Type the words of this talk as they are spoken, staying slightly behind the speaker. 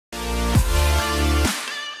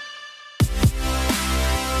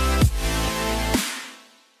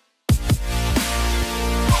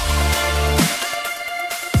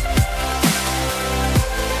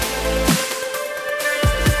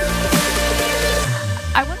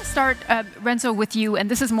start, Renzo, with you,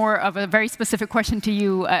 and this is more of a very specific question to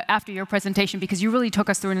you after your presentation, because you really took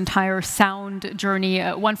us through an entire sound journey,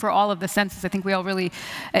 one for all of the senses. I think we all really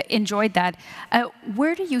enjoyed that.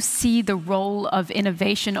 Where do you see the role of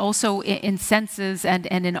innovation also in senses and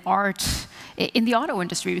in art in the auto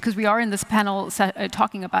industry? Because we are in this panel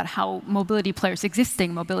talking about how mobility players,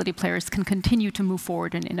 existing mobility players, can continue to move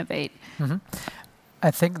forward and innovate. Mm-hmm. I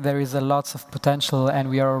think there is a lot of potential, and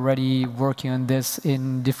we are already working on this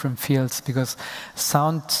in different fields, because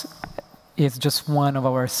sound is just one of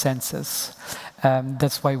our senses.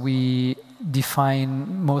 That's why we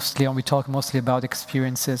define mostly, and we talk mostly about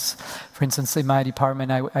experiences. For instance, in my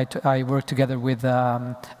department, I work together with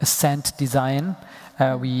a scent design.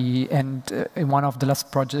 In one of the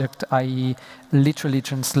last projects, I literally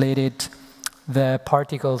translated the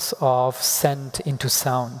particles of scent into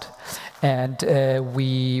sound. And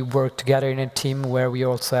we work together in a team where we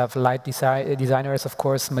also have light designers, of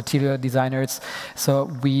course, material designers. So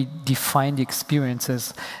we define the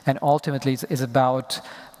experiences. And ultimately, it's about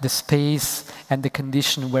the space and the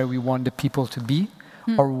condition where we want the people to be,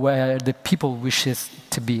 or where the people wishes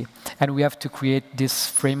to be. And we have to create this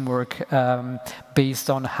framework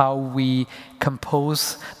based on how we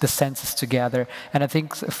compose the senses together. And I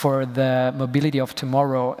think for the mobility of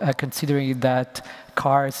tomorrow, considering that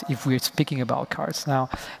cars, if we're speaking about cars now,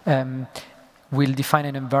 will define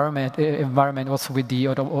an environment also with the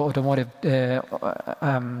automotive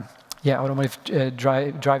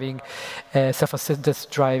driving, self-assistance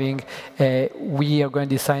driving. We are going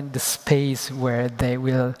to design the space where they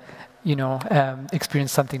will,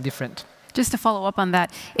 experience something different. Just to follow up on that,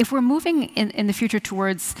 if we're moving in the future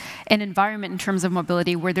towards an environment in terms of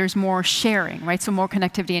mobility where there's more sharing, right? So more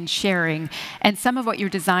connectivity and sharing, and some of what you're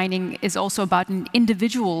designing is also about an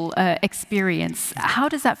individual experience. How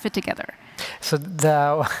does that fit together? So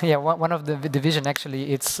one of the vision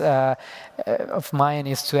actually, it's of mine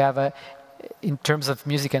is to have in terms of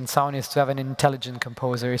music and sound, is to have an intelligent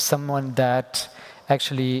composer, someone that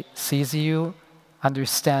actually sees you,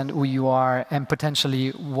 understand who you are, and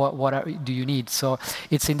potentially what do you need. So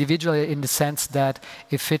it's individual in the sense that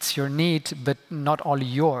it fits your need, but not only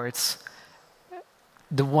yours,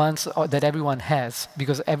 the ones that everyone has,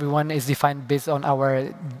 because everyone is defined based on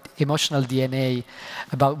our emotional DNA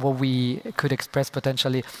about what we could express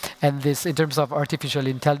potentially. And this, in terms of artificial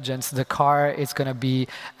intelligence, the car is going to be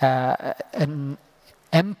an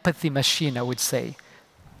empathy machine, I would say.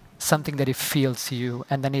 Something that it feels you,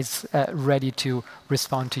 and then it's ready to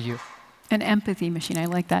respond to you. An empathy machine, I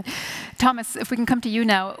like that. Thomas, if we can come to you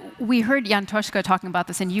now. We heard Jan Toshka talking about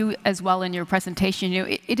this, and you as well in your presentation.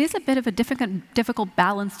 It is a bit of a difficult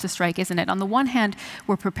balance to strike, isn't it? On the one hand,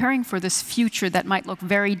 we're preparing for this future that might look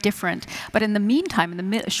very different, but in the meantime,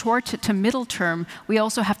 in the short to middle term, we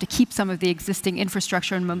also have to keep some of the existing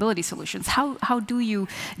infrastructure and mobility solutions. How do you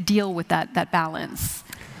deal with that balance?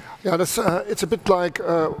 Yeah, it's a bit like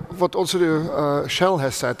what also Shell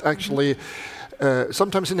has said. Actually,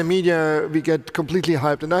 sometimes in the media we get completely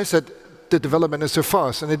hyped, and I said the development is so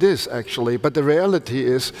fast, and it is actually. But the reality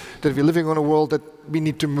is that we're living on a world that we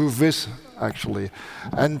need to move with, actually.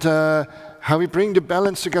 And how we bring the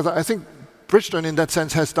balance together, I think Bridgestone in that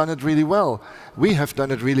sense has done it really well. We have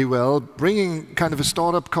done it really well, bringing kind of a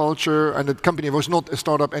startup culture, and the company was not a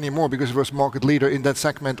startup anymore because it was market leader in that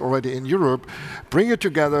segment already in Europe. Bring it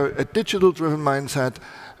together, a digital-driven mindset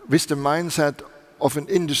with the mindset of an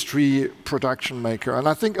industry production maker. And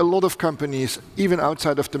I think a lot of companies, even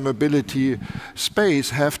outside of the mobility space,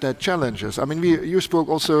 have that challenges. I mean, you spoke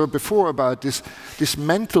also before about this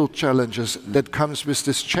mental challenges that comes with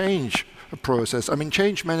this change process. I mean,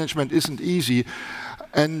 change management isn't easy,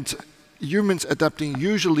 and humans adapting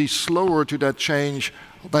usually slower to that change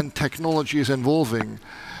than technology is evolving.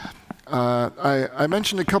 I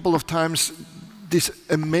mentioned a couple of times this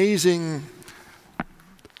amazing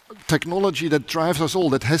technology that drives us all,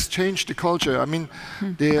 that has changed the culture. I mean,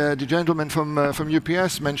 the gentleman from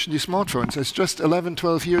UPS mentioned the smartphones. It's just 11,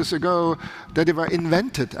 12 years ago that they were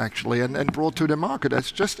invented, actually, and brought to the market.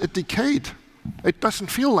 That's just a decade. It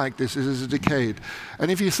doesn't feel like this is a decade.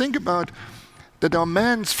 And if you think about that our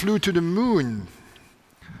men flew to the moon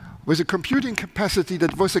with a computing capacity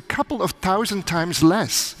that was a couple of thousand times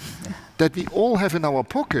less that we all have in our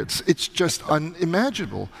pockets, it's just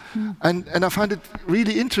unimaginable. And I find it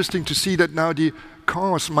really interesting to see that now the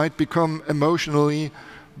cars might become emotionally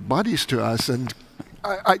bodies to us. And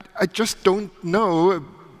I just don't know,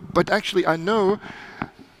 but actually I know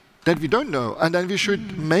that we don't know, and then we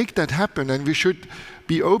should make that happen, and we should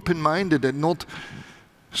be open-minded and not, you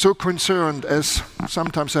know, kind of just so concerned as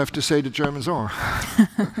sometimes I have to say the Germans are.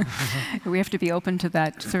 We have to be open to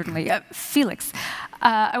that, certainly. Felix,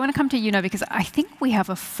 I want to come to you now because I think we have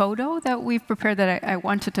a photo that we've prepared that I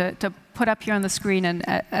wanted to put up here on the screen, and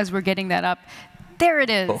as we're getting that up, there it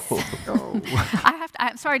is. Oh.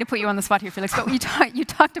 I'm sorry to put you on the spot here, Felix, but you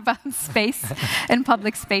talked about space and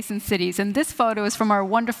public space in cities. And this photo is from our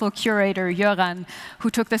wonderful curator, Jöran, who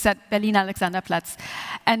took this at Berlin Alexanderplatz.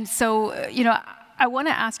 And so, I want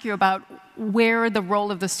to ask you about where the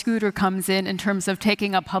role of the scooter comes in terms of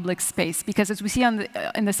taking up public space. Because as we see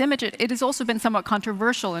in this image, it has also been somewhat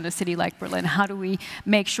controversial in a city like Berlin. How do we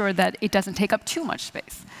make sure that it doesn't take up too much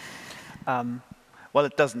space? Well,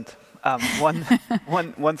 it doesn't.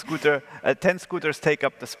 One scooter, 10 scooters take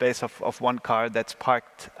up the space of one car that's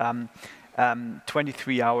parked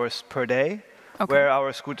 23 hours per day, okay. Where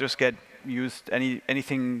our scooters get used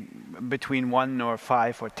anything between 1 or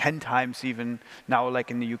 5 or 10 times even now,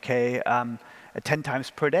 like in the UK, 10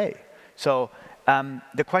 times per day. So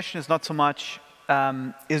the question is not so much,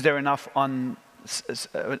 is there enough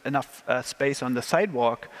space on the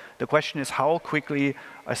sidewalk? The question is how quickly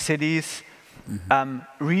are cities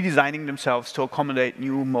redesigning themselves to accommodate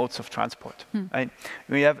new modes of transport. Right?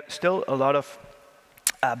 We have still a lot of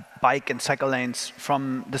bike and cycle lanes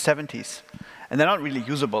from the 70s, and they're not really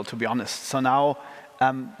usable, to be honest. So now,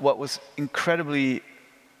 what was incredible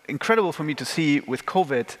for me to see with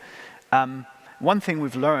COVID, one thing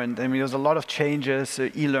we've learned, I mean, there's a lot of changes,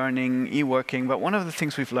 e-learning, e-working, but one of the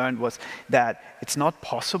things we've learned was that it's not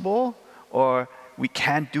possible, or we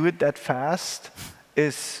can't do it that fast,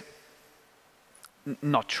 is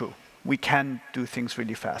not true. We can do things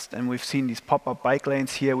really fast. And we've seen these pop-up bike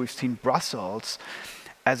lanes here. We've seen Brussels,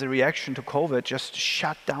 as a reaction to COVID, just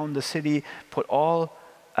shut down the city, put all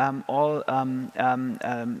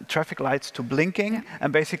traffic lights to blinking,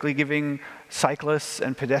 and basically giving cyclists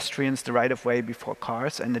and pedestrians the right of way before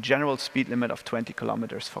cars, and the general speed limit of 20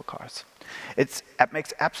 kilometers for cars. It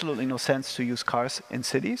makes absolutely no sense to use cars in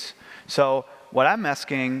cities. So what I'm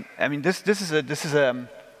asking, I mean, this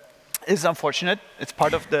is unfortunate. It's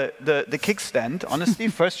part of the kickstand, honestly,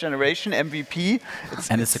 first generation MVP.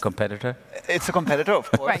 It's a competitor? It's a competitor, of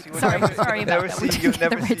course. Right, sorry about that. You'll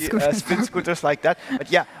never see spin scooters like that.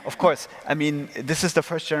 But yeah, of course. I mean, this is the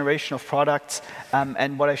first generation of products.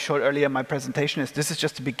 And what I showed earlier in my presentation is this is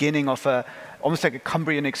just the beginning of almost like a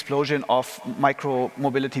Cambrian explosion of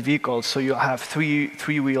micro-mobility vehicles. So you have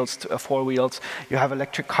three wheels, 4 wheels. You have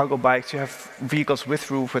electric cargo bikes. You have vehicles with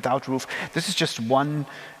roof, without roof. This is just one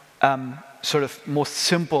sort of most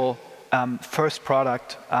simple first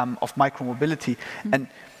product of micromobility. And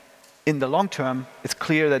in the long term, it's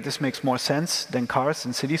clear that this makes more sense than cars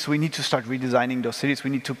in cities. So we need to start redesigning those cities. We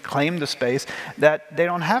need to claim the space that they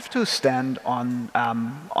don't have to stand on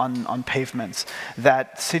pavements,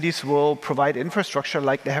 that cities will provide infrastructure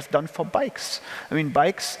like they have done for bikes. I mean,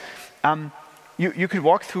 bikes, you could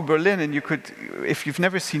walk through Berlin and you could, if you've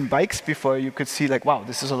never seen bikes before, you could see like, wow,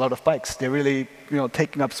 this is a lot of bikes. They're really,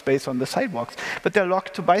 taking up space on the sidewalks. But they're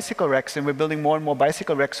locked to bicycle racks, and we're building more and more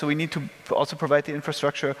bicycle racks, so we need to also provide the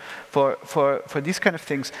infrastructure for these kind of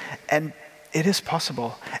things. And it is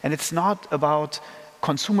possible. And it's not about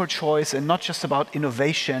consumer choice and not just about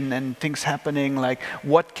innovation and things happening like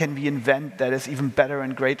what can we invent that is even better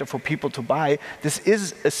and greater for people to buy. This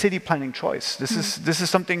is a city planning choice. This is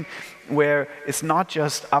something where it's not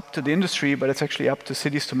just up to the industry, but it's actually up to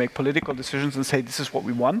cities to make political decisions and say this is what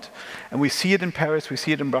we want. And we see it in Paris, we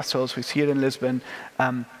see it in Brussels, we see it in Lisbon.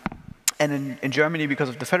 And in Germany, because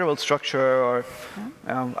of the federal structure or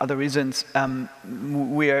other reasons,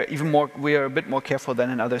 we are a bit more careful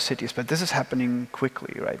than in other cities. But this is happening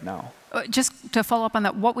quickly right now. Just to follow up on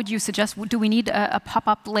that, what would you suggest? Do we need a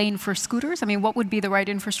pop-up lane for scooters? I mean, what would be the right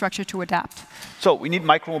infrastructure to adapt? So we need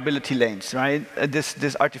micromobility lanes, right?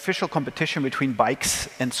 This artificial competition between bikes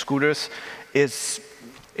and scooters is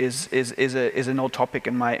a no topic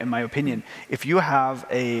in my opinion. If you have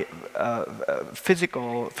a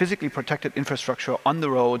physically protected infrastructure on the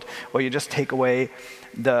road where you just take away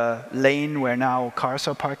the lane where now cars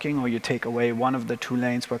are parking, or you take away one of the 2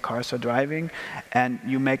 lanes where cars are driving, and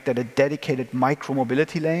you make that a dedicated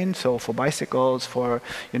micro-mobility lane, so for bicycles, for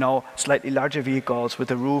slightly larger vehicles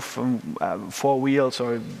with a roof, 4 wheels,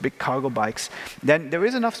 or big cargo bikes, then there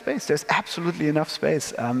is enough space. There's absolutely enough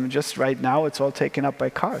space. Just right now, it's all taken up by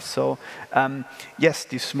cars. So yes,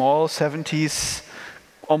 these small 70s,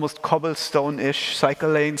 almost cobblestone-ish cycle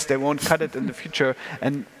lanes, they won't cut it in the future.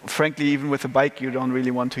 And frankly, even with a bike, you don't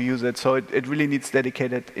really want to use it. So it really needs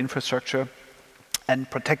dedicated infrastructure and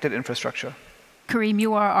protected infrastructure. Karim,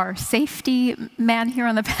 you are our safety man here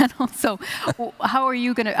on the panel. So how are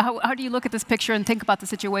you going to, how do you look at this picture and think about the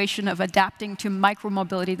situation of adapting to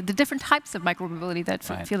micromobility, the different types of micromobility that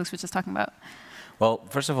Felix was just talking about? Well,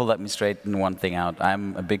 first of all, let me straighten one thing out.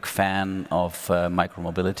 I'm a big fan of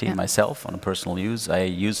micromobility myself on a personal use. I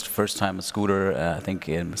used first time a scooter, I think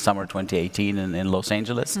in summer 2018 in Los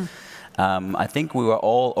Angeles. I think we were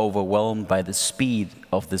all overwhelmed by the speed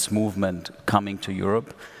of this movement coming to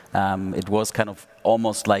Europe. It was kind of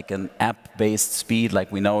almost like an app-based speed,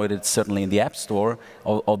 like we know it. It's certainly in the App Store,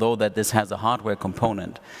 although that this has a hardware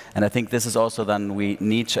component. And I think this is also then we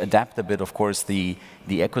need to adapt a bit, of course, the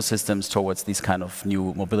ecosystems towards these kind of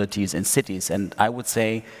new mobilities in cities. And I would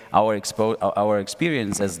say our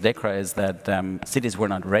experience as DECRA is that cities were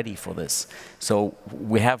not ready for this. So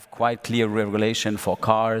we have quite clear regulation for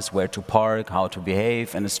cars, where to park, how to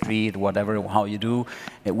behave in the street, whatever, how you do.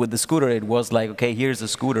 With the scooter, it was like, okay, here's a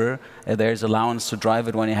scooter, there's allowance to drive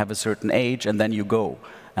it when you have a certain age, and then you go.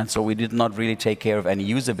 And so we did not really take care of any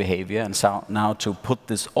user behavior, and so now to put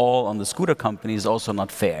this all on the scooter company is also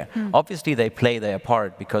not fair. Obviously, they play their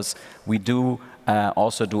part because we do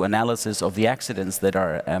also do analysis of the accidents that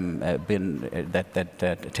are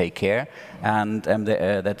that take care and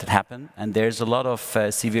that happen. And there's a lot of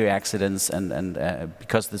severe accidents, and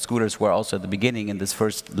because the scooters were also at the beginning in this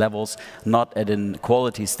first levels not at a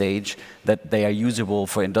quality stage that they are usable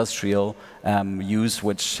for industrial use,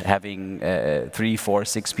 which having 3, 4,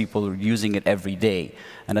 6 people using it every day.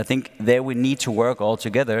 And I think there we need to work all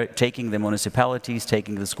together, taking the municipalities,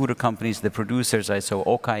 taking the scooter companies, the producers. I saw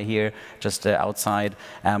Okai here just outside,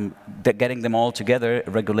 getting them all together,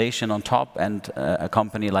 regulation on top, and a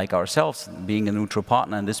company like ourselves being a neutral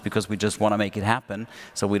partner in this because we just want to make it happen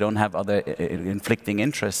so we don't have other inflicting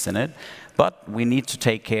interests in it. But we need to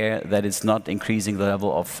take care that it's not increasing the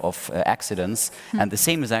level of accidents. And the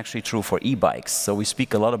same is actually true for e-bikes. So we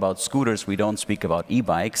speak a lot about scooters, we don't speak about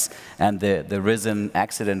e-bikes and the risen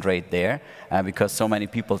accident rate there because so many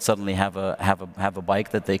people suddenly have a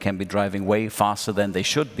bike that they can be driving way faster than they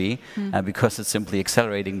should be because it's simply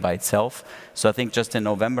accelerating by itself. So I think just in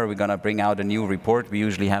November we're going to bring out a new report. We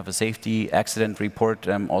usually have a safety accident report,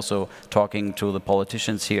 also talking to the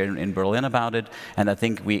politicians here in Berlin about it. And I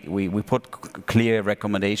think we put clear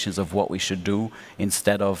recommendations of what we should do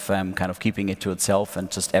instead of kind of keeping it to itself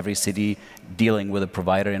and just every city dealing with a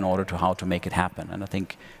provider in order to how to make it happen. And I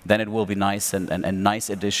think then it will be nice and a nice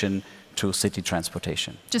addition to city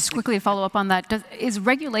transportation. Just quickly follow up on that. Is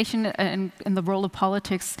regulation and the role of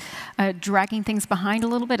politics dragging things behind a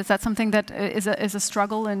little bit? Is that something that is a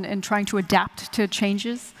struggle in trying to adapt to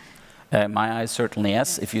changes? My eyes certainly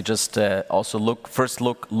yes. If you just also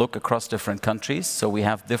look across different countries, so we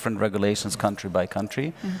have different regulations country by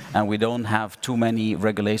country, and we don't have too many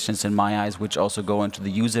regulations in my eyes which also go into the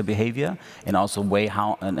user behavior and also way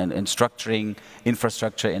how and structuring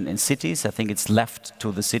infrastructure in cities. I think it's left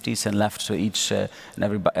to the cities and left to each and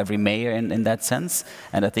every mayor in that sense.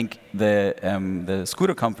 And I think the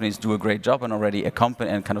scooter companies do a great job and already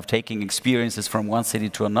accompany and kind of taking experiences from one city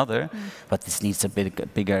to another. But this needs a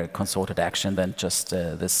bigger consortium action than just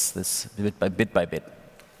this bit by bit.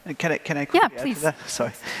 Can I quickly add please. to that?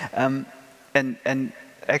 Sorry. And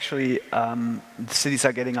actually, the cities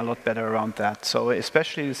are getting a lot better around that. So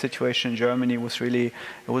especially the situation in Germany was really,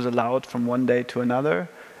 it was allowed from one day to another,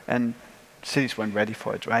 and cities weren't ready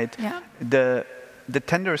for it, right? Yeah. The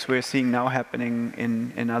tenders we're seeing now happening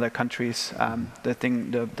in other countries, the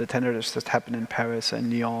tenders that happen in Paris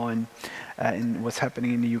and Lyon and in what's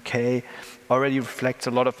happening in the UK already reflects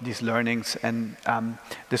a lot of these learnings, and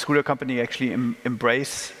the scooter company actually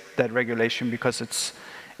embrace that regulation because it's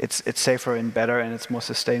safer and better and it's more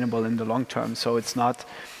sustainable in the long term. So it's not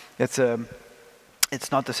the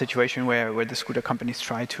situation where the scooter companies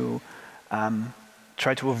try to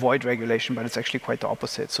avoid regulation, but it's actually quite the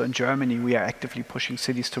opposite. So in Germany, we are actively pushing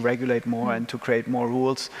cities to regulate more and to create more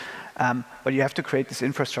rules. But you have to create this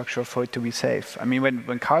infrastructure for it to be safe. I mean,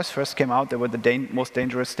 when cars first came out, they were the most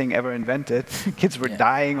dangerous thing ever invented. Kids were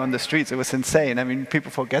dying on the streets. It was insane. I mean, people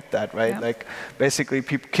forget that, right? Yeah. Like, basically,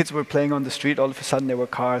 kids were playing on the street. All of a sudden, there were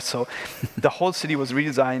cars. So the whole city was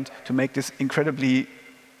redesigned to make this incredibly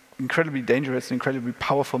dangerous, incredibly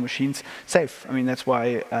powerful machines safe. I mean, that's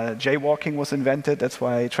why jaywalking was invented. That's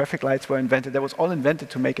why traffic lights were invented. That was all invented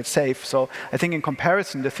to make it safe. So I think in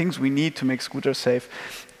comparison, the things we need to make scooters safe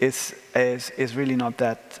is really not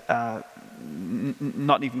that,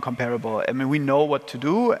 not even comparable. I mean, we know what to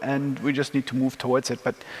do, and we just need to move towards it.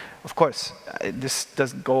 But of course, this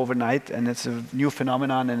doesn't go overnight, and it's a new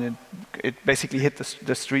phenomenon, and it basically hit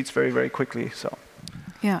the streets very, very quickly. So,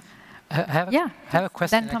 yeah. I have a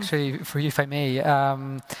question actually for you, if I may.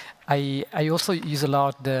 I also use a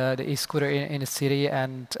lot the e-scooter in the city,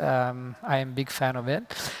 and I am a big fan of it.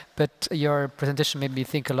 But your presentation made me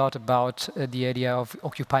think a lot about the idea of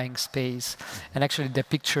occupying space. And actually, the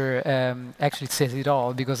picture actually says it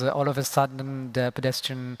all, because all of a sudden, the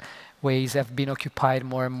pedestrian ways have been occupied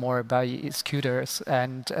more and more by scooters.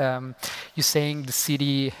 And you're saying the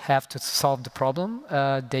city have to solve the problem.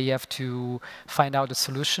 They have to find out a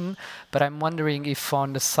solution. But I'm wondering if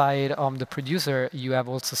on the side of the producer, you have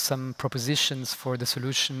also some propositions for the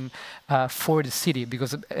solution for the city,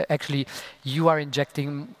 because actually you are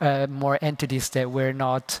injecting more entities that were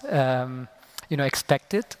not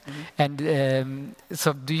expected. And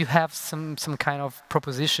so do you have some kind of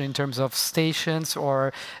proposition in terms of stations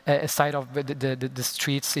or aside of the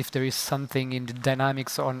streets, if there is something in the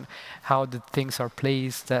dynamics on how the things are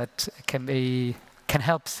placed that can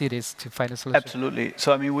help cities to find a solution? Absolutely.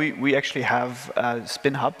 So I mean, we actually have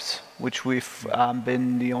spin hubs, which we've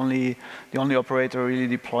been the only operator really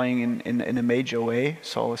deploying in a major way.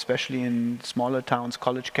 So especially in smaller towns,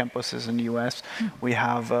 college campuses in the US, we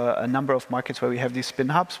have a number of markets where we have these spin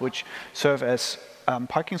hubs, which serve as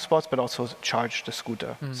parking spots, but also charge the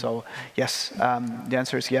scooter. So yes, the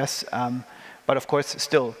answer is yes. But of course,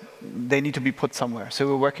 still, they need to be put somewhere. So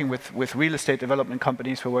we're working with real estate development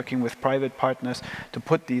companies. We're working with private partners to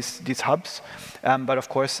put these hubs. But of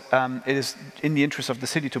course, it is in the interest of the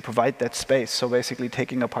city to provide that space. So basically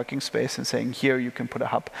taking a parking space and saying, here you can put a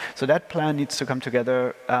hub. So that plan needs to come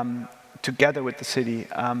together together with the city.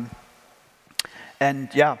 And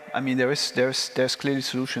yeah, I mean, there's clearly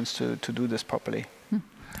solutions to do this properly.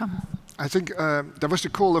 Tom. I think there was the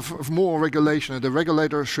call of more regulation, and the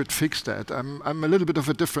regulator should fix that. I'm a little bit of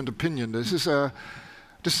a different opinion. This is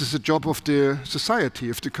a job of the society,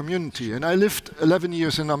 of the community. And I lived 11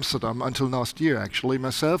 years in Amsterdam until last year, actually,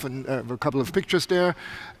 myself, and a couple of pictures there.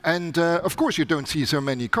 And of course, you don't see so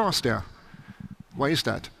many cars there. Why is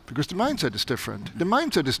that? Because the mindset is different. The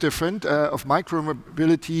mindset is different of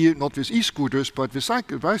micromobility, not with e-scooters, but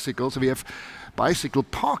with bicycles. We have bicycle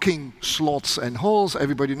parking slots and halls.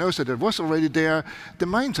 Everybody knows that it was already there. The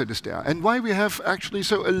mindset is there. And why we have actually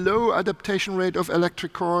so a low adaptation rate of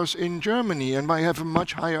electric cars in Germany, and why we have a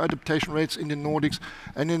much higher adaptation rates in the Nordics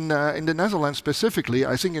and in the Netherlands specifically.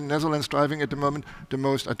 I think in the Netherlands driving at the moment the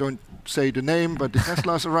most, I don't say the name, but the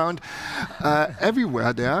Teslas around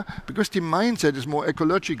everywhere there, because the mindset is more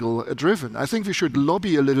ecological driven. I think we should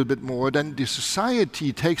lobby a little bit more, then the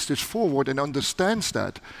society takes this forward and understands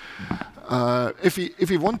that. If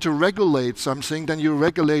we want to regulate something, then you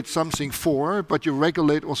regulate something for, but you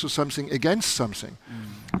regulate also something against something.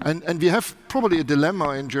 And we have probably a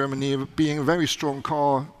dilemma in Germany, being a very strong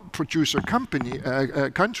car producer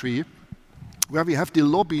country, where we have the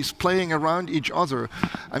lobbies playing around each other,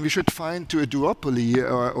 and we should find to a duopoly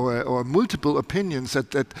or multiple opinions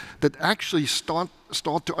that actually start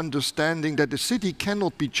to understanding that the city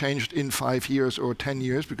cannot be changed in 5 years or 10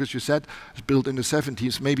 years, because you said it's built in the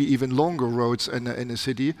 70s, maybe even longer roads in a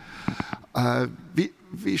city.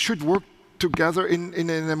 We should work together in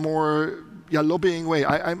a more lobbying way.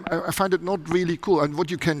 I find it not really cool. And what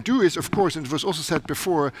you can do is, of course, and it was also said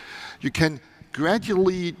before, you can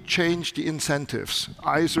gradually change the incentives.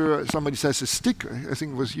 Either somebody says a stick, I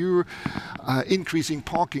think it was you, increasing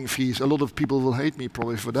parking fees. A lot of people will hate me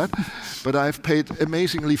probably for that, but I've paid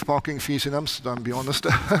amazingly parking fees in Amsterdam, to be honest.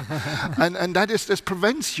 and this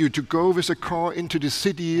prevents you to go with a car into the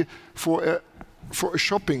city for a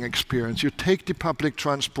shopping experience. You take the public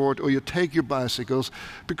transport or you take your bicycles,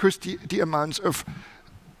 because the amounts of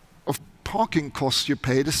parking costs you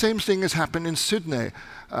pay. The same thing has happened in Sydney.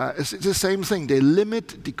 It's the same thing. They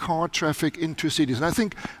limit the car traffic into cities. And I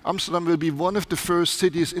think Amsterdam will be one of the first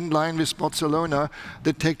cities in line with Barcelona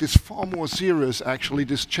that take this far more serious, actually,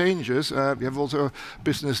 these changes. We have also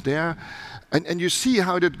business there. And you see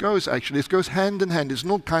how that goes, actually. It goes hand in hand. It's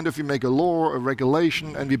not kind of we make a law or a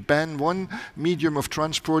regulation and we ban one medium of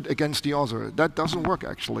transport against the other. That doesn't work,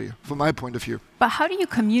 actually, from my point of view. But how do you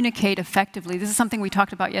communicate effectively? This is something we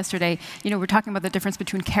talked about yesterday. You know, we're talking about the difference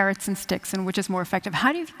between carrots and sticks and which is more effective.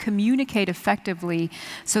 How do you communicate effectively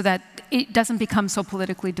so that it doesn't become so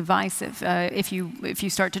politically divisive? If you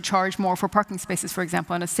start to charge more for parking spaces, for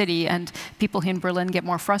example, in a city, and people here in Berlin get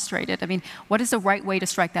more frustrated. I mean, what is the right way to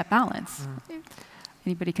strike that balance?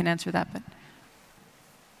 Anybody can answer that, but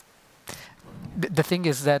the thing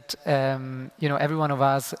is that you know, every one of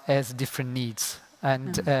us has different needs,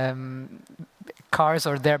 and cars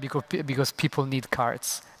are there because people need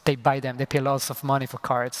cars. they buy them. They pay lots of money for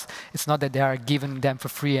cards. It's not that they are given them for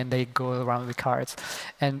free and they go around with cards.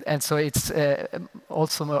 And so it's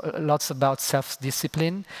also lots about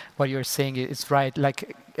self-discipline. What you're saying is right,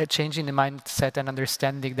 like changing the mindset and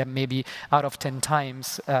understanding that maybe out of 10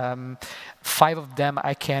 times, 5 of them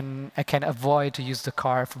I can avoid to use the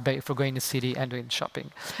car for going to the city and doing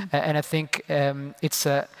shopping. And I think it's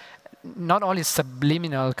not only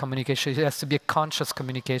subliminal communication, it has to be a conscious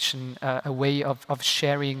communication, a way of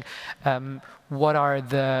sharing what are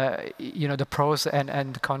the the pros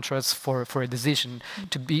and the contras for a decision,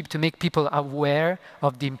 to make people aware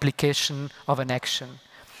of the implication of an action.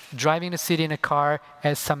 Driving the city in a car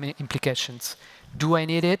has some implications. Do I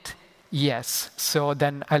need it? Yes. So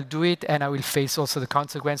then I'll do it, and I will face also the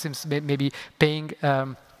consequences, maybe paying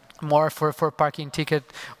more for a parking ticket,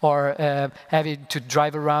 or having to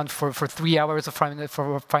drive around for 3 hours to find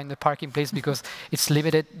the parking place because it's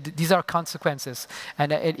limited. These are consequences.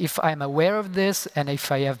 And if I'm aware of this, and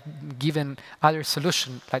if I have given other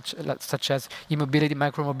solutions, such as e-mobility,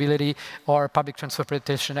 micromobility, or public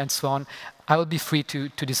transportation, and so on, I will be free to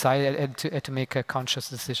decide and to make a conscious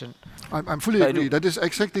decision. I'm fully agree. That is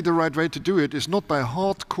exactly the right way to do it. It's not by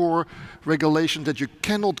hardcore regulation that you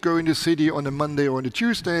cannot go in the city on a Monday or on a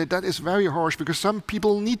Tuesday. That is very harsh because some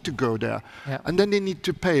people need to go there. Yeah. And then they need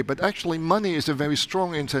to pay. But actually money is a very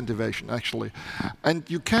strong incentivation, actually. And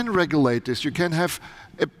you can regulate this. You can have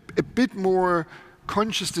a bit more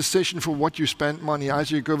conscious decision for what you spend money.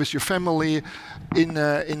 Either you go with your family in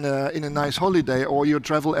a nice holiday, or you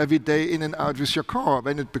travel every day in and out with your car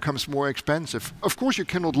when it becomes more expensive. Of course, you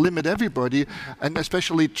cannot limit everybody, and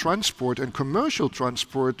especially transport and commercial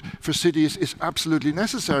transport for cities is absolutely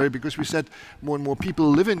necessary because we said more and more people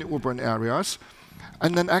live in urban areas.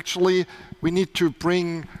 And then actually, we need to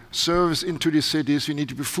bring service into the cities, we need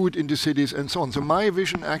to put food into cities, and so on. So my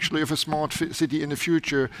vision, actually, of a smart city in the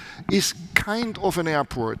future is kind of an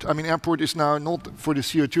airport. I mean, airport is now not, for the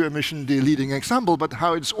CO2 emission, the leading example, but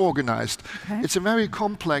how it's organized. Okay. It's a very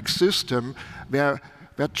complex system where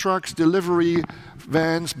trucks, delivery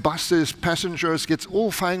vans, buses, passengers gets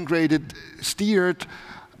all fine-graded, steered,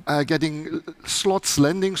 getting slots,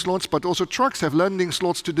 landing slots, but also trucks have landing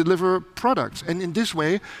slots to deliver products. And in this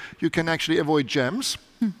way, you can actually avoid jams.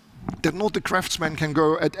 That not the craftsman can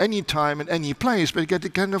go at any time at any place, but get a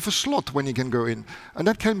kind of a slot when he can go in. And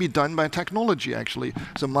that can be done by technology, actually.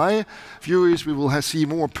 So my view is we will see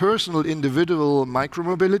more personal, individual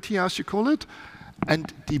micromobility, as you call it,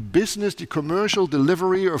 and the business, the commercial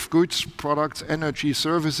delivery of goods, products, energy,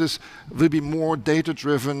 services will be more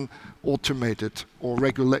data-driven, automated, or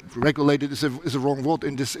regulated is a wrong word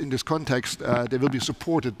in this context. They will be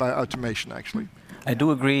supported by automation, actually. I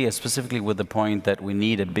do agree specifically with the point that we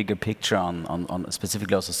need a bigger picture on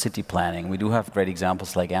specifically also city planning. We do have great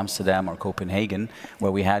examples like Amsterdam or Copenhagen,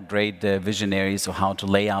 where we had great visionaries of how to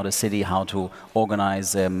lay out a city, how to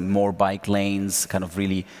organize more bike lanes, kind of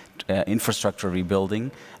really infrastructure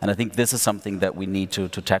rebuilding. And I think this is something that we need to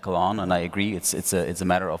tackle on, and I agree, it's a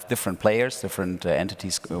matter of different players, different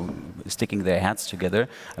entities sticking their hats together.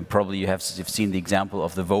 And probably you've seen the example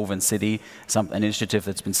of the woven city, an initiative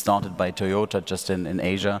that's been started by Toyota just in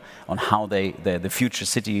Asia, on how the future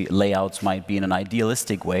city layouts might be in an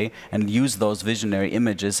idealistic way, and use those visionary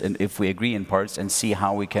images, and if we agree in parts, and see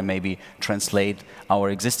how we can maybe translate our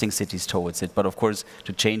existing cities towards it. But of course,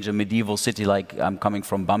 to change a medieval city, like I'm coming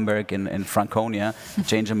from Bamberg in Franconia,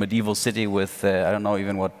 change a medieval city with, I don't know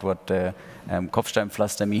even what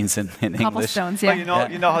Kopfsteinpflaster means in English. Cobblestones, yeah.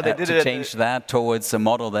 Well, you know how they did it. To change that towards a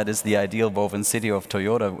model that is the ideal woven city of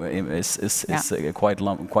Toyota is quite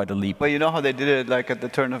a leap. Well, you know how they did it, like at the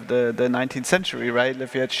turn of the 19th century, right?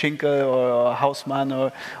 If you had Schinkel or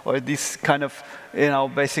Haussmann or these kind of,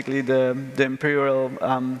 basically the imperial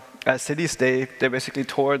cities, they basically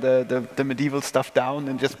tore the medieval stuff down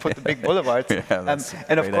and just put the big boulevards. Yeah,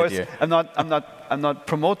 and of course, idea. I'm not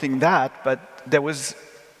promoting that, but there was,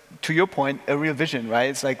 to your point, a real vision, right?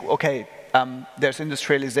 It's like, okay, there's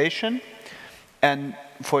industrialization, and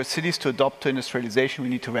for cities to adopt to industrialization, we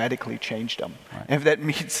need to radically change them. Right. And if that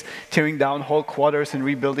means tearing down whole quarters and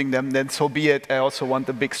rebuilding them, then so be it. I also want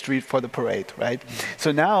the big street for the parade, right?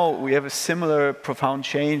 So now we have a similar profound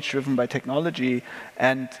change driven by technology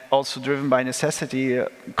and also driven by necessity,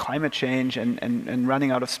 climate change and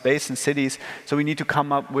running out of space in cities. So we need to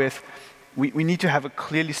come up with we need to have a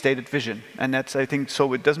clearly stated vision, and that's, I think,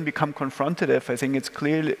 so it doesn't become confrontative. I think it's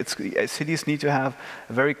clear. Cities need to have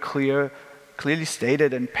a very clearly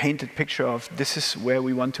stated and painted picture of this is where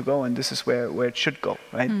we want to go and this is where it should go,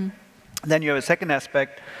 right? Then you have a second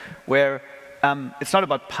aspect where it's not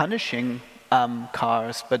about punishing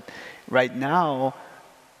cars, but right now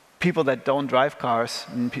people that don't drive cars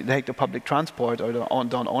and take the public transport or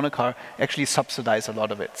don't own a car actually subsidize a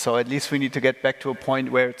lot of it. So at least we need to get back to a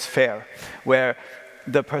point where it's fair, where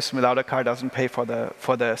the person without a car doesn't pay for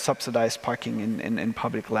the subsidized parking in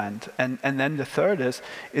public land. And then the third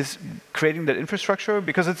is creating that infrastructure,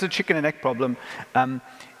 because it's a chicken and egg problem.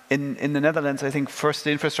 In the Netherlands, I think first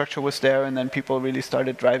the infrastructure was there, and then people really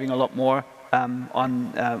started driving a lot more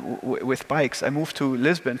with bikes. I moved to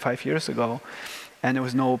Lisbon 5 years ago, and there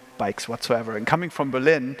was no bikes whatsoever. And coming from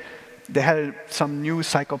Berlin, they had some new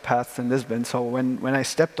cycle paths in Lisbon. So when I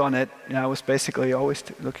stepped on it, I was basically always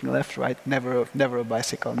looking left, right, never a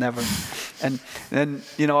bicycle, never. And then,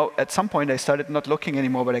 at some point I started not looking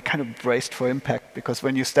anymore, but I kind of braced for impact, because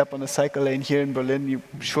when you step on a cycle lane here in Berlin, you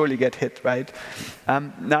surely get hit, right?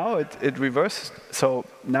 Now it reversed. So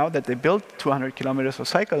now that they built 200 kilometers of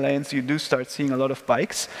cycle lanes, you do start seeing a lot of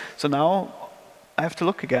bikes. So now I have to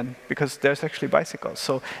look again, because there's actually bicycles.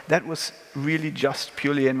 So that was really just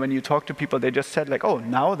purely, and when you talk to people, they just said like, oh,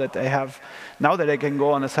 now that I can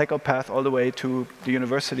go on a cycle path all the way to the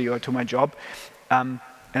university or to my job, and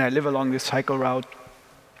I live along this cycle route,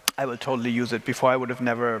 I will totally use it. Before I would have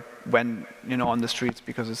never went, on the streets,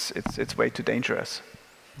 because it's way too dangerous.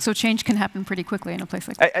 So change can happen pretty quickly in a place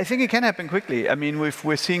like that. I think it can happen quickly. I mean,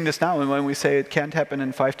 we're seeing this now, and when we say it can't happen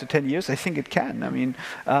in 5 to 10 years, I think it can. I mean,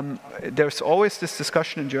 there's always this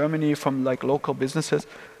discussion in Germany from like local businesses,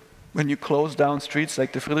 when you close down streets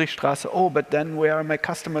like the Friedrichstraße, oh, but then where are my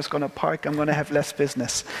customers going to park? I'm going to have less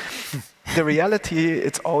business. The reality,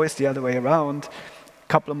 it's always the other way around. A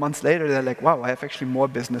couple of months later, they're like, wow, I have actually more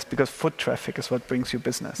business, because foot traffic is what brings you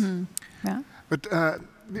business. Yeah. But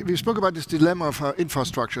we spoke about this dilemma of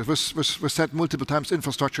infrastructure. It was said multiple times,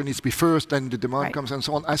 infrastructure needs to be first, then the demand comes and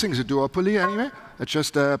so on. I think it's a duopoly anyway. It's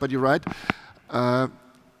just, but you're right.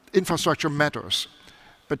 Infrastructure matters.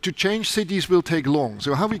 But to change cities will take long.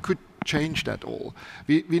 So how we could change that all?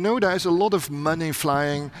 We know there's a lot of money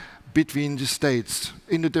flying between the states,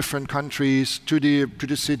 in the different countries, to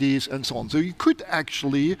the cities and so on. So you could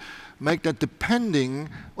actually make that depending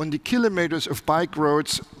on the kilometers of bike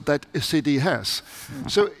roads that a city has.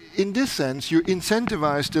 So in this sense, you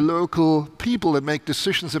incentivize the local people that make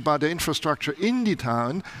decisions about the infrastructure in the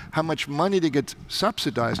town, how much money they get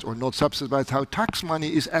subsidized or not subsidized, how tax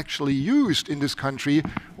money is actually used in this country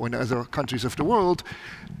or in other countries of the world,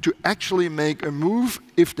 to actually make a move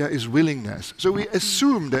if there is willingness. So we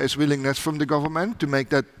assume there is willingness from the government to make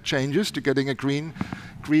that changes, to getting a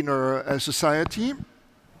greener society.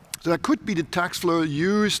 So there could be the tax flow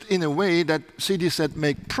used in a way that cities that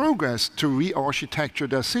make progress to re-architecture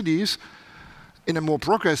their cities in a more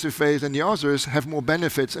progressive way than the others have more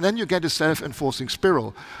benefits. And then you get a self-enforcing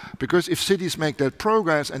spiral. Because if cities make that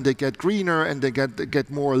progress and they get greener and they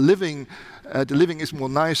get more living, the living is more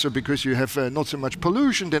nicer because you have not so much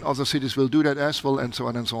pollution, then other cities will do that as well, and so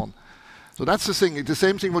on and so on. So that's the thing. The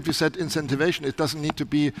same thing what we said, incentivization. It doesn't need to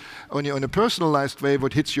be only on a personalized way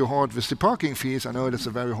what hits you hard with the parking fees. I know that's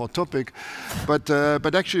a very hot topic. But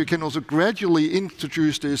actually you can also gradually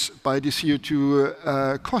introduce this by the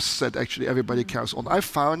CO2 costs that actually everybody cares on. I've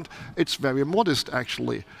found it's very modest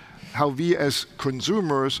actually, how we as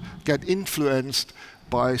consumers get influenced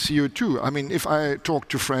by CO2. I mean, if I talk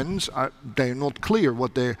to friends, they're not clear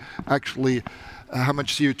what they actually how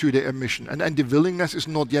much CO2 they emission. And the willingness is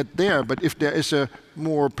not yet there, but if there is a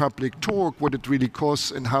more public talk, what it really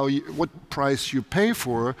costs and what price you pay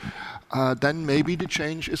for, then maybe the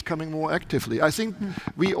change is coming more actively. I think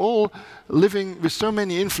we all living with so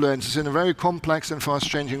many influences in a very complex and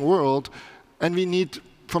fast-changing world, and we need,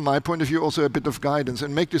 from my point of view, also a bit of guidance.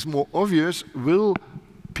 And make this more obvious, will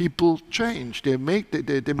people change? They make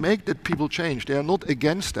that people change. They are not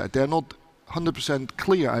against that. They are not 100%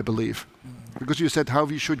 clear, I believe. Because you said how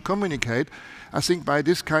we should communicate. I think by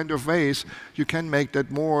this kind of ways, you can make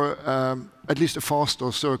that more, at least a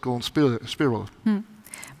faster circle and spiral.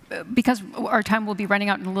 Because our time will be running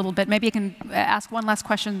out in a little bit, maybe I can ask one last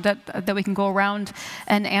question that we can go around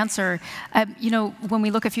and answer. When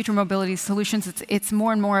we look at future mobility solutions, it's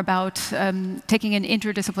more and more about taking an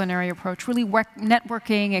interdisciplinary approach, really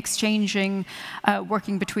networking, exchanging,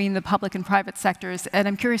 working between the public and private sectors. And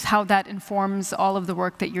I'm curious how that informs all of the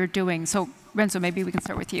work that you're doing. So, Renzo, maybe we can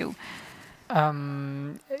start with you.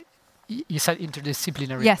 You said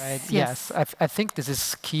interdisciplinary, yes, right? Yes. I think this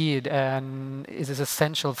is key and it is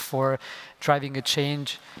essential for driving a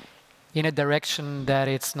change in a direction that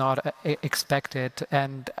it's not expected.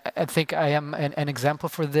 And I think I am an example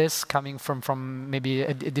for this, coming from maybe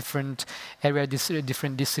a different area,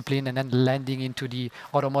 different discipline, and then landing into the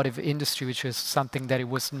automotive industry, which is something that it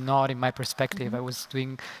was not in my perspective. I was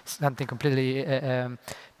doing something completely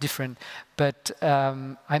different. But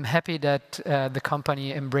I'm happy that the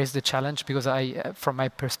company embraced the challenge, because from my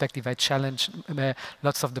perspective, I challenged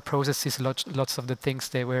lots of the processes, lots of the things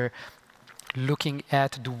they were looking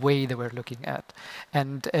at, the way they were looking at.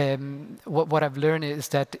 And what I've learned is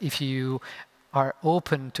that if you are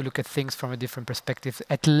open to look at things from a different perspective,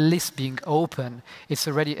 at least being open, it's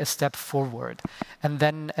already a step forward. And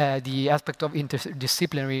then the aspect of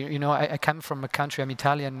interdisciplinary, I come from a country, I'm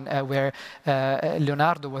Italian, where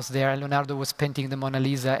Leonardo was there. Leonardo was painting the Mona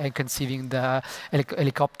Lisa and conceiving the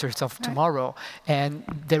helicopters of tomorrow. And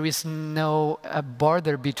there is no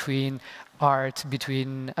border between art,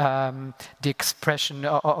 between the expression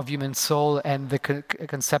of human soul and the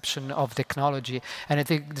conception of technology. And I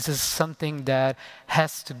think this is something that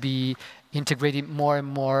has to be integrated more and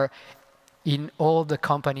more in all the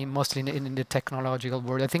company, mostly in the technological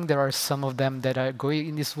world. I think there are some of them that are going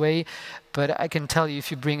in this way, but I can tell you, if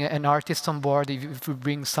you bring an artist on board, if you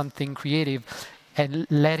bring something creative and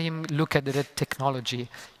let him look at the technology,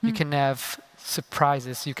 you can have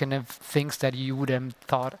surprises, you can have things that you wouldn't have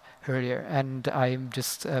thought earlier. And I'm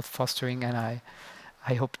just fostering, and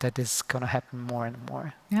I hope that is going to happen more and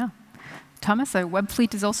more. Yeah. Thomas, a web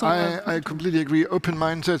fleet is also... I completely agree. Open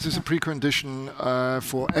mindset is a precondition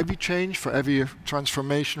for every change, for every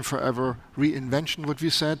transformation, for every reinvention, what we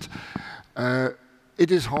said.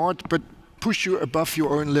 It is hard, but push you above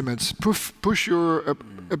your own limits. Push you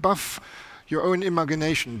above your own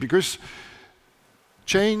imagination, because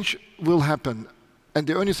change will happen. And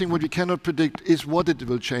the only thing what we cannot predict is what it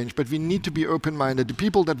will change. But we need to be open-minded. The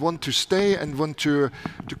people that want to stay and want to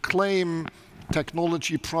claim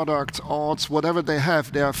technology, products, arts, whatever they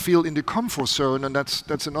have, they feel in the comfort zone, and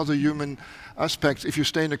that's another human aspect. If you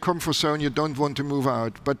stay in the comfort zone, you don't want to move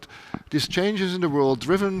out. But these changes in the world,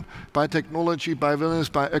 driven by technology, by wellness,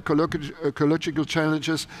 by ecological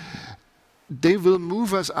challenges, they will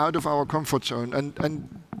move us out of our comfort zone. And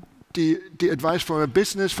the advice from a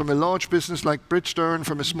business, from a large business like Bridgestone,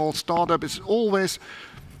 from a small startup, is always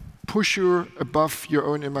push you above your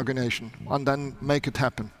own imagination and then make it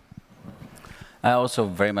happen. I also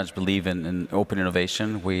very much believe in open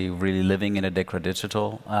innovation. We're really living in a Decra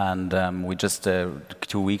Digital, and we just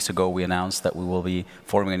 2 weeks ago we announced that we will be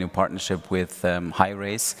forming a new partnership with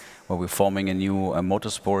Hi-Race, where we're forming a new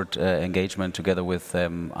motorsport engagement together with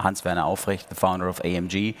Hans-Werner Aufrecht, the founder of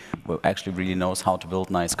AMG, who actually really knows how to build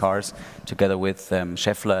nice cars, together with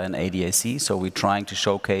Scheffler and ADAC. So we're trying to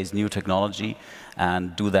showcase new technology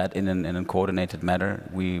and do that in a coordinated manner.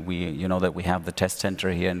 You know that we have the test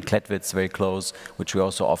center here in Klettwitz, very close, which we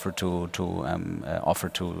also offer to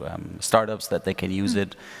startups that they can use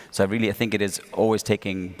it. So I think it is always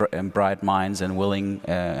taking bright minds and willing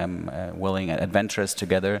adventurers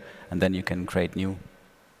together, and then you can create new.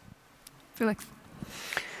 Felix.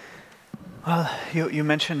 Well, you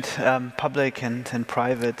mentioned public and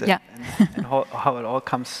private, yeah. and how it all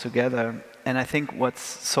comes together. And I think what's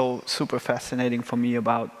so super fascinating for me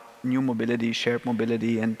about new mobility, shared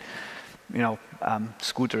mobility, and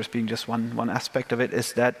scooters being just one aspect of it,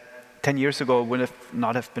 is that 10 years ago it would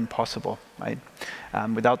not have been possible, right?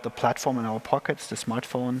 Without the platform in our pockets, the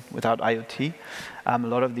smartphone, without IoT, a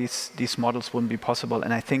lot of these models wouldn't be possible.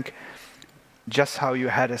 And I think just how you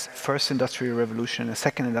had a first industrial revolution, a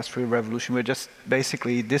second industrial revolution, we're just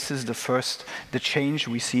basically, this is the change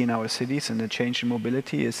we see in our cities, and the change in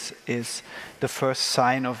mobility is the first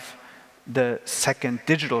sign of the second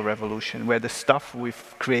digital revolution, where the stuff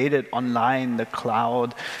we've created online, the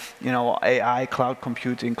cloud, AI, cloud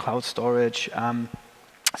computing, cloud storage,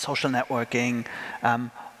 social networking,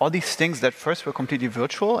 all these things that first were completely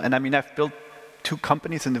virtual. And I mean, I've built 2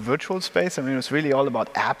 companies in the virtual space. I mean, it was really all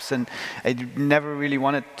about apps, and I never really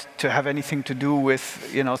wanted to have anything to do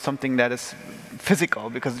with, something that is physical,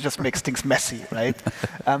 because it just makes things messy, right?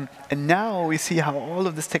 And now we see how all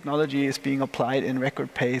of this technology is being applied in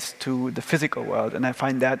record pace to the physical world, and I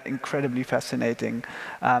find that incredibly fascinating.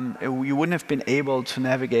 You wouldn't have been able to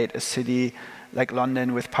navigate a city like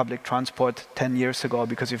London with public transport 10 years ago,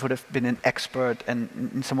 because you would have been an expert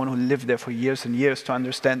and someone who lived there for years and years to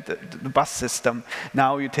understand the bus system.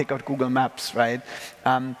 Now you take out Google Maps, right?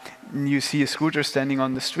 You see a scooter standing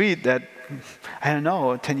on the street that I don't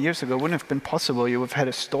know, 10 years ago, it wouldn't have been possible. You would have had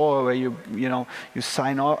a store where you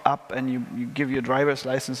sign up and you give your driver's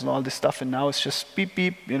license and all this stuff, and now it's just beep,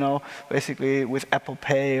 beep, basically with Apple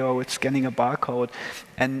Pay or with scanning a barcode.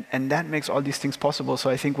 And that makes all these things possible. So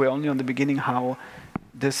I think we're only on the beginning how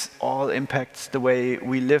this all impacts the way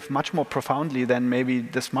we live much more profoundly than maybe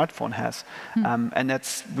the smartphone has. And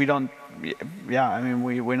that's, we're not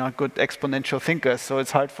good exponential thinkers, so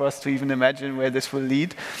it's hard for us to even imagine where this will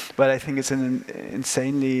lead. But I think it's an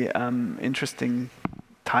insanely interesting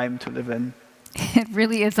time to live in. It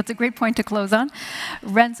really is. That's a great point to close on.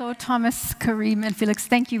 Renzo, Thomas, Karim, and Felix,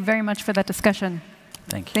 thank you very much for that discussion.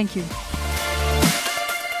 Thank you. Thank you.